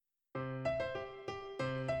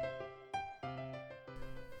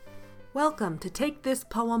Welcome to Take This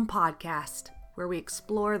Poem podcast, where we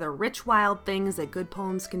explore the rich, wild things that good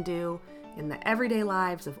poems can do in the everyday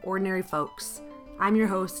lives of ordinary folks. I'm your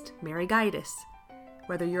host, Mary Gaitis.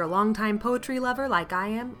 Whether you're a longtime poetry lover like I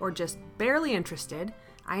am, or just barely interested,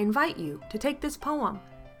 I invite you to take this poem.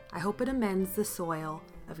 I hope it amends the soil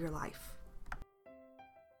of your life.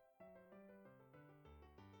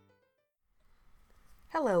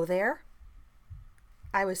 Hello there.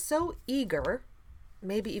 I was so eager,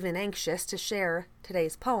 maybe even anxious, to share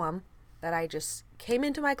today's poem that I just came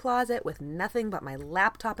into my closet with nothing but my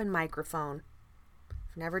laptop and microphone.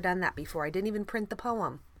 I've never done that before. I didn't even print the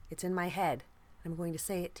poem. It's in my head. I'm going to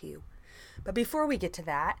say it to you. But before we get to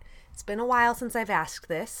that, it's been a while since I've asked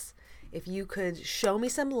this. If you could show me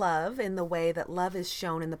some love in the way that love is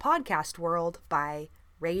shown in the podcast world by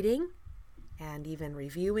rating and even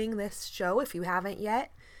reviewing this show if you haven't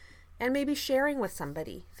yet, and maybe sharing with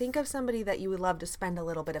somebody. Think of somebody that you would love to spend a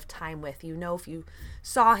little bit of time with. You know, if you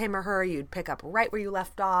saw him or her, you'd pick up right where you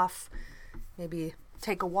left off. Maybe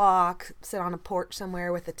take a walk, sit on a porch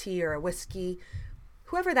somewhere with a tea or a whiskey.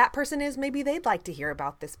 Whoever that person is, maybe they'd like to hear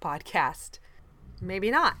about this podcast. Maybe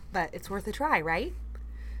not, but it's worth a try, right?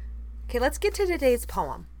 Okay, let's get to today's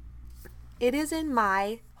poem. It is in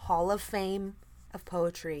my Hall of Fame of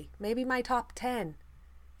poetry, maybe my top 10,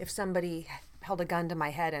 if somebody held a gun to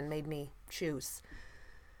my head and made me choose.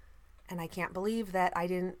 And I can't believe that I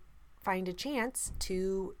didn't find a chance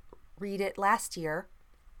to read it last year.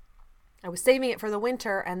 I was saving it for the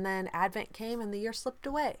winter, and then Advent came and the year slipped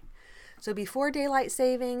away. So before daylight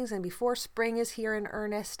savings and before spring is here in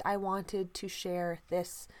earnest, I wanted to share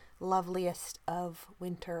this loveliest of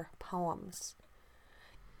winter poems.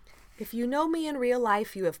 If you know me in real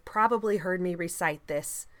life, you have probably heard me recite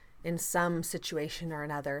this in some situation or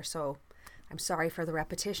another, so I'm sorry for the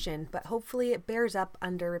repetition, but hopefully it bears up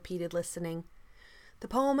under repeated listening. The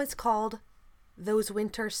poem is called Those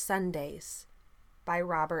Winter Sundays by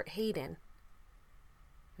Robert Hayden.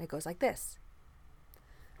 And it goes like this.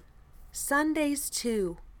 Sundays,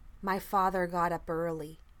 too, my father got up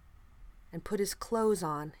early and put his clothes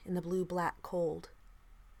on in the blue-black cold.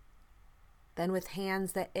 Then with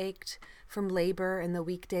hands that ached from labor in the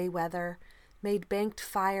weekday weather, made banked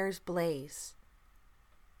fires blaze.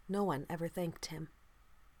 No one ever thanked him.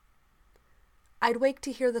 I'd wake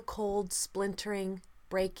to hear the cold splintering,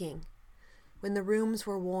 breaking. When the rooms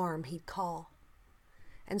were warm, he'd call.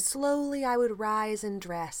 And slowly I would rise and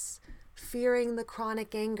dress, fearing the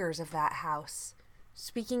chronic angers of that house,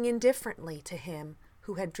 speaking indifferently to him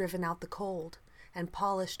who had driven out the cold and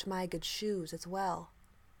polished my good shoes as well.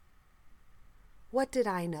 What did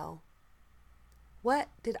I know? What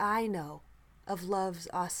did I know of love's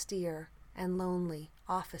austere and lonely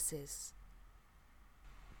offices?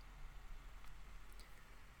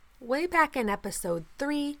 Way back in episode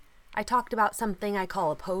 3, I talked about something I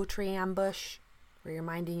call a poetry ambush, where you're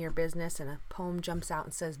minding your business and a poem jumps out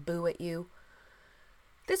and says boo at you.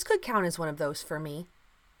 This could count as one of those for me.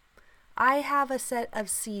 I have a set of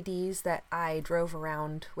CDs that I drove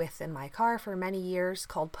around with in my car for many years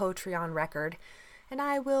called Poetry on Record, and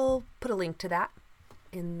I will put a link to that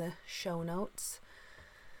in the show notes.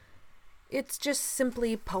 It's just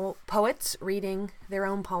simply poets reading their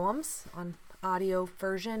own poems on audio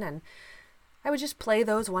version, and I would just play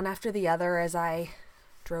those one after the other as I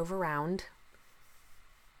drove around.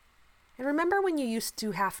 And remember when you used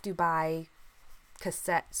to have to buy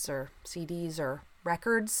cassettes or CDs or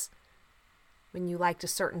records when you liked a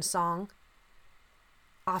certain song?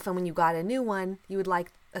 Often when you got a new one, you would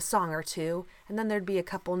like a song or two, and then there'd be a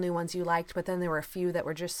couple new ones you liked, but then there were a few that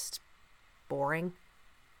were just boring.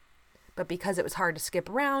 But because it was hard to skip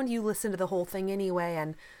around, you listened to the whole thing anyway,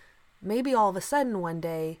 and maybe all of a sudden one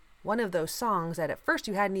day, one of those songs that at first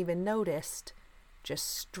you hadn't even noticed just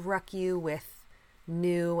struck you with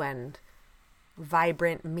new and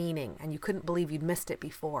vibrant meaning, and you couldn't believe you'd missed it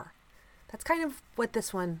before. That's kind of what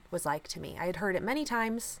this one was like to me. I had heard it many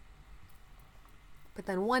times, but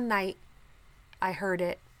then one night I heard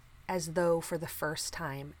it as though for the first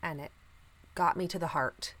time, and it got me to the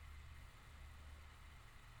heart.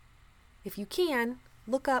 If you can,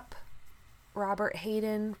 look up Robert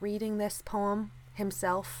Hayden reading this poem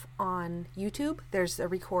himself on YouTube. There's a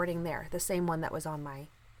recording there, the same one that was on my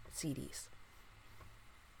CDs.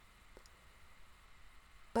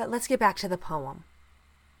 But let's get back to the poem.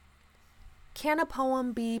 Can a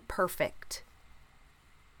poem be perfect?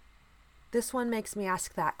 This one makes me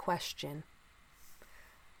ask that question.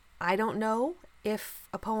 I don't know if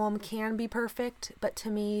a poem can be perfect, but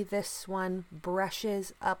to me this one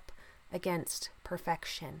brushes up against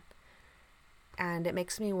perfection. And it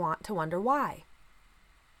makes me want to wonder why.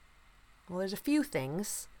 Well, there's a few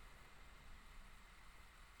things.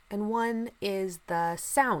 and one is the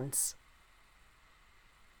sounds.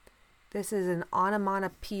 This is an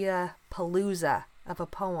onomatopoeia palooza of a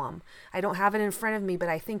poem. I don't have it in front of me, but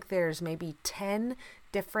I think there's maybe 10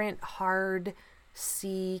 different hard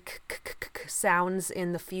C sounds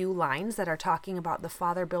in the few lines that are talking about the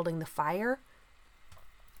father building the fire.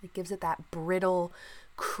 It gives it that brittle,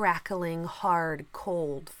 crackling, hard,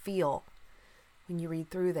 cold feel when you read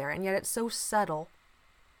through there. And yet it's so subtle.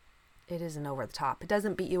 It isn't over the top. It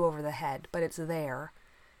doesn't beat you over the head, but it's there,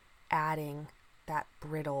 adding that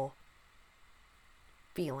brittle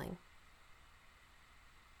feeling.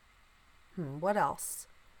 What else?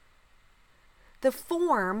 The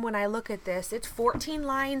form, when I look at this, it's 14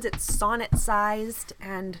 lines, it's sonnet-sized,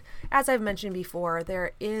 and as I've mentioned before,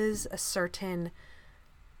 there is a certain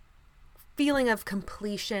feeling of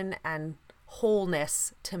completion and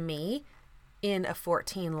wholeness to me in a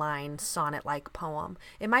 14-line sonnet-like poem.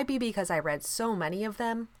 It might be because I read so many of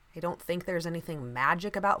them. I don't think there's anything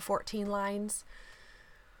magic about 14 lines.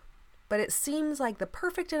 But it seems like the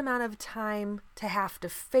perfect amount of time to have to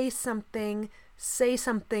face something, say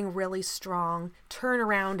something really strong, turn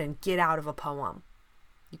around and get out of a poem.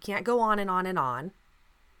 You can't go on and on and on,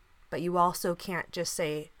 but you also can't just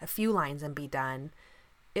say a few lines and be done.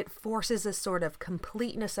 It forces a sort of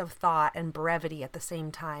completeness of thought and brevity at the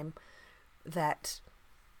same time that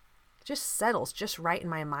just settles just right in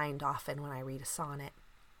my mind often when I read a sonnet.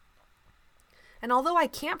 And although I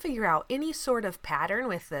can't figure out any sort of pattern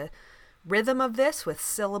with the rhythm of this, with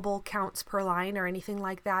syllable counts per line or anything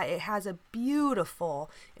like that, it has a beautiful,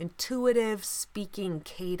 intuitive speaking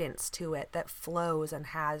cadence to it that flows and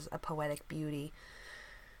has a poetic beauty.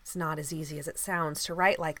 It's not as easy as it sounds to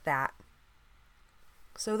write like that.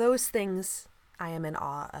 So those things I am in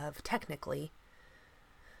awe of technically.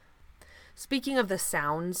 Speaking of the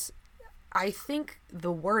sounds, I think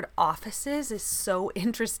the word offices is so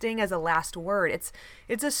interesting as a last word.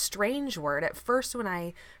 It's a strange word. At first when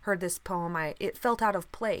I heard this poem, it felt out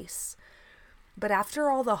of place. But after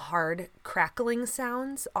all the hard crackling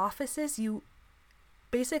sounds, offices, you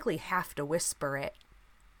basically have to whisper it.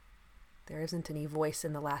 There isn't any voice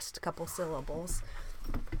in the last couple syllables.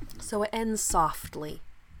 So it ends softly.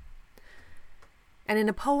 And in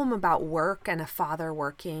a poem about work and a father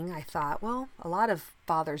working, I thought, well, a lot of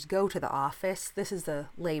fathers go to the office. This is a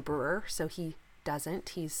laborer, so he doesn't.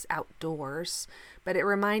 He's outdoors. But it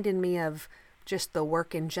reminded me of just the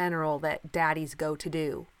work in general that daddies go to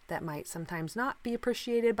do that might sometimes not be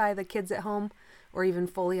appreciated by the kids at home or even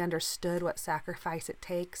fully understood what sacrifice it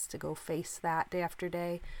takes to go face that day after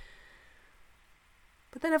day.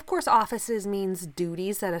 But then, of course, offices means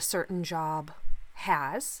duties that a certain job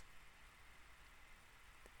has.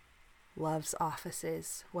 Loves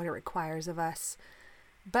offices, what it requires of us.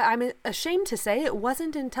 But I'm ashamed to say it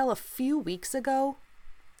wasn't until a few weeks ago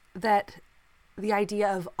that the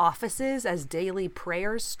idea of offices as daily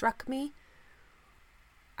prayers struck me.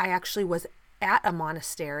 I actually was at a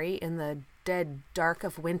monastery in the dead dark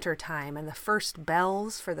of winter time, and the first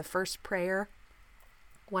bells for the first prayer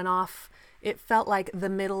went off. It felt like the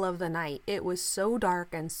middle of the night. It was so dark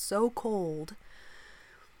and so cold.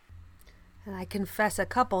 And I confess a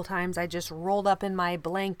couple times I just rolled up in my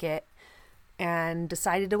blanket and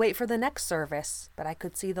decided to wait for the next service. But I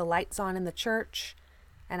could see the lights on in the church,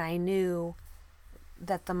 and I knew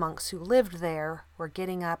that the monks who lived there were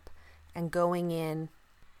getting up and going in,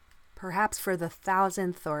 perhaps for the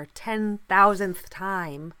 1,000th or 10,000th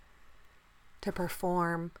time, to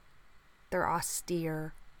perform their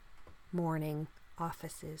austere morning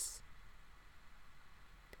offices.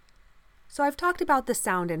 So I've talked about the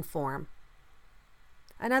sound and form.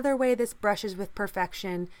 Another way this brushes with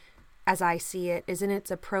perfection, as I see it, is in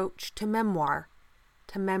its approach to memoir,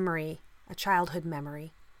 to memory, a childhood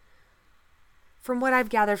memory. From what I've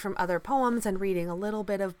gathered from other poems and reading a little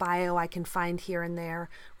bit of bio I can find here and there,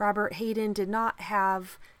 Robert Hayden did not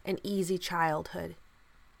have an easy childhood.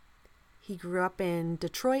 He grew up in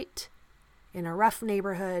Detroit, in a rough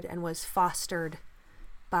neighborhood, and was fostered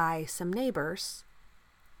by some neighbors.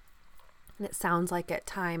 And it sounds like at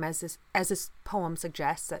times, as this poem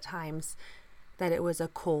suggests, at times, that it was a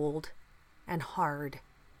cold and hard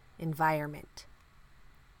environment.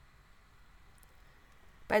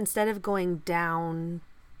 But instead of going down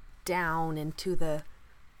into the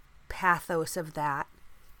pathos of that,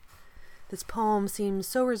 this poem seems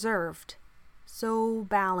so reserved, so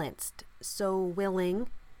balanced, so willing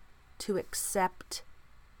to accept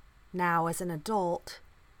now as an adult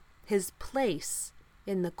his place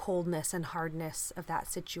in the coldness and hardness of that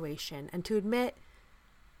situation, and to admit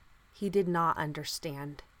he did not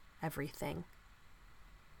understand everything.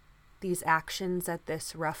 These actions that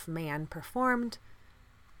this rough man performed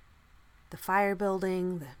The fire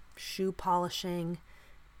building, the shoe polishing,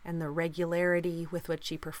 and the regularity with which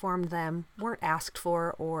he performed them weren't asked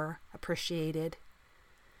for or appreciated.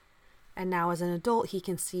 And now as an adult, he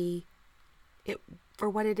can see it for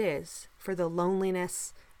what it is, for the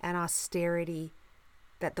loneliness and austerity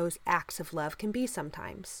that those acts of love can be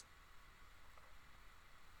sometimes.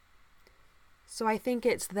 So I think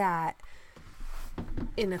it's that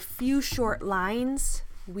in a few short lines,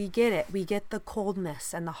 we get it. We get the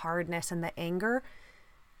coldness and the hardness and the anger,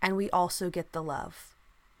 and we also get the love.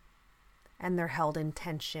 And they're held in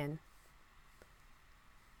tension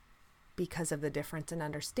because of the difference in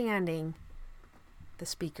understanding the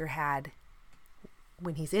speaker had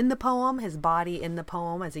when he's in the poem, his body in the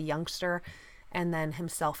poem as a youngster, and then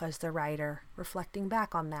himself as the writer reflecting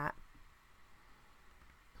back on that.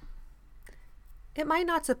 It might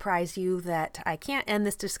not surprise you that I can't end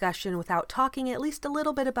this discussion without talking at least a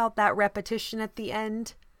little bit about that repetition at the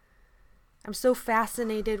end. I'm so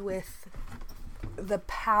fascinated with the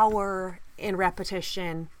power in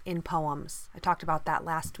repetition in poems. I talked about that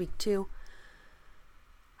last week too.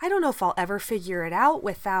 I don't know if I'll ever figure it out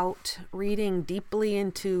without reading deeply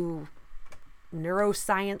into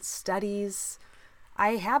neuroscience studies.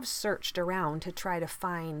 I have searched around to try to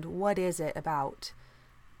find what is it about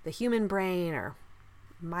the human brain or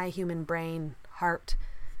my human brain, heart,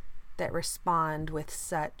 that respond with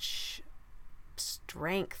such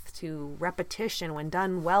strength to repetition when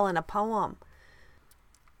done well in a poem.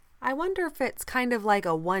 I wonder if it's kind of like a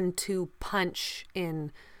 1-2 punch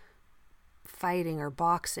in fighting or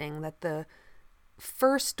boxing, that the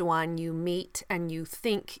first one you meet and you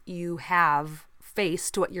think you have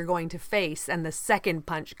faced what you're going to face, and the second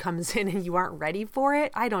punch comes in and you aren't ready for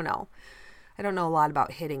it. I don't know a lot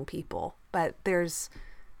about hitting people, but there's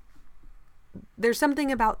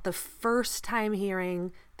something about the first time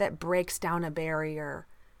hearing that breaks down a barrier,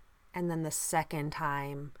 and then the second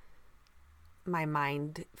time my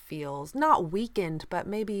mind feels not weakened, but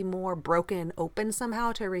maybe more broken open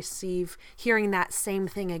somehow to receive hearing that same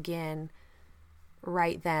thing again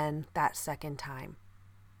right then, that second time.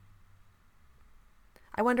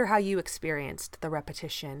 I wonder how you experienced the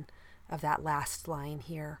repetition of that last line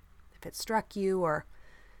here. If it struck you, or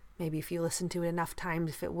maybe if you listened to it enough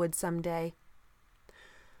times, if it would someday.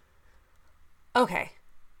 Okay,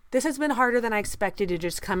 this has been harder than I expected to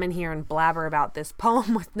just come in here and blabber about this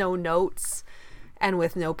poem with no notes and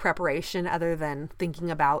with no preparation other than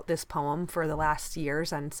thinking about this poem for the last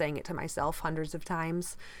years and saying it to myself hundreds of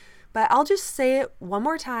times. But I'll just say it one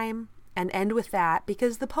more time and end with that,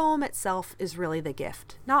 because the poem itself is really the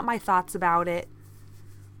gift, not my thoughts about it,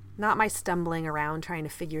 not my stumbling around trying to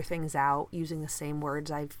figure things out using the same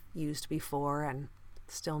words I've used before and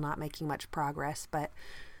still not making much progress, but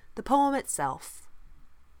the poem itself.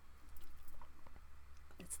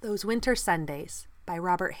 It's Those Winter Sundays by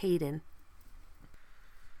Robert Hayden.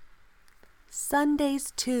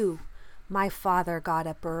 Sundays, too, my father got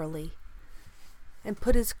up early and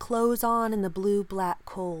put his clothes on in the blue-black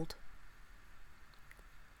cold.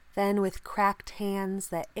 Then, with cracked hands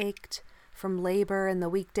that ached from labor in the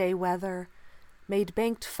weekday weather, made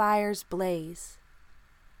banked fires blaze.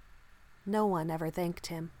 No one ever thanked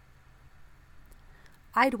him.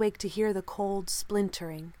 I'd wake to hear the cold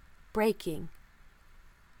splintering, breaking.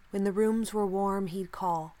 When the rooms were warm, he'd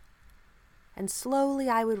call, and slowly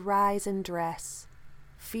I would rise and dress,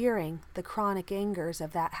 fearing the chronic angers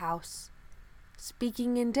of that house,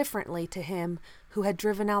 speaking indifferently to him who had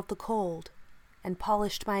driven out the cold and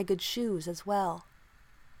polished my good shoes as well.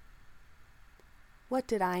 What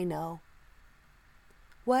did I know?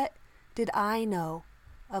 What did I know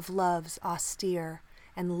of love's austere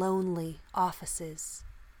and lonely offices?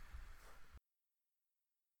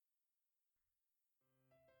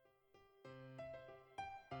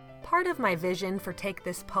 Part of my vision for Take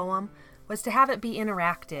This Poem was to have it be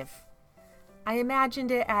interactive. I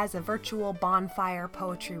imagined it as a virtual bonfire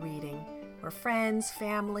poetry reading, where friends,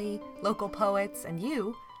 family, local poets, and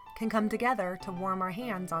you can come together to warm our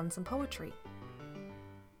hands on some poetry.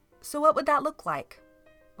 So what would that look like?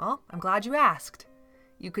 Well, I'm glad you asked.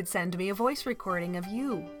 You could send me a voice recording of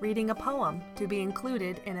you reading a poem to be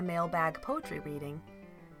included in a mailbag poetry reading.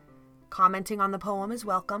 Commenting on the poem is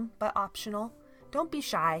welcome, but optional. Don't be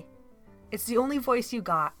shy. It's the only voice you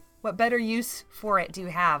got. What better use for it do you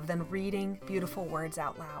have than reading beautiful words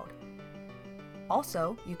out loud?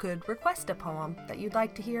 Also, you could request a poem that you'd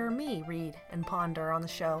like to hear me read and ponder on the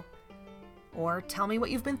show. Or tell me what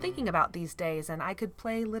you've been thinking about these days, and I could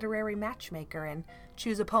play literary matchmaker and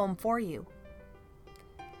choose a poem for you.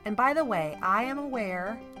 And by the way, I am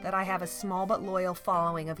aware that I have a small but loyal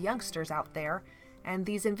following of youngsters out there, and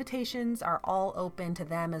these invitations are all open to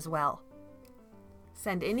them as well.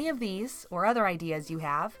 Send any of these or other ideas you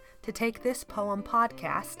have to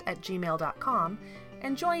takethispoempodcast@gmail.com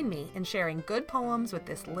and join me in sharing good poems with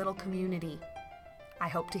this little community. I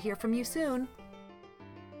hope to hear from you soon.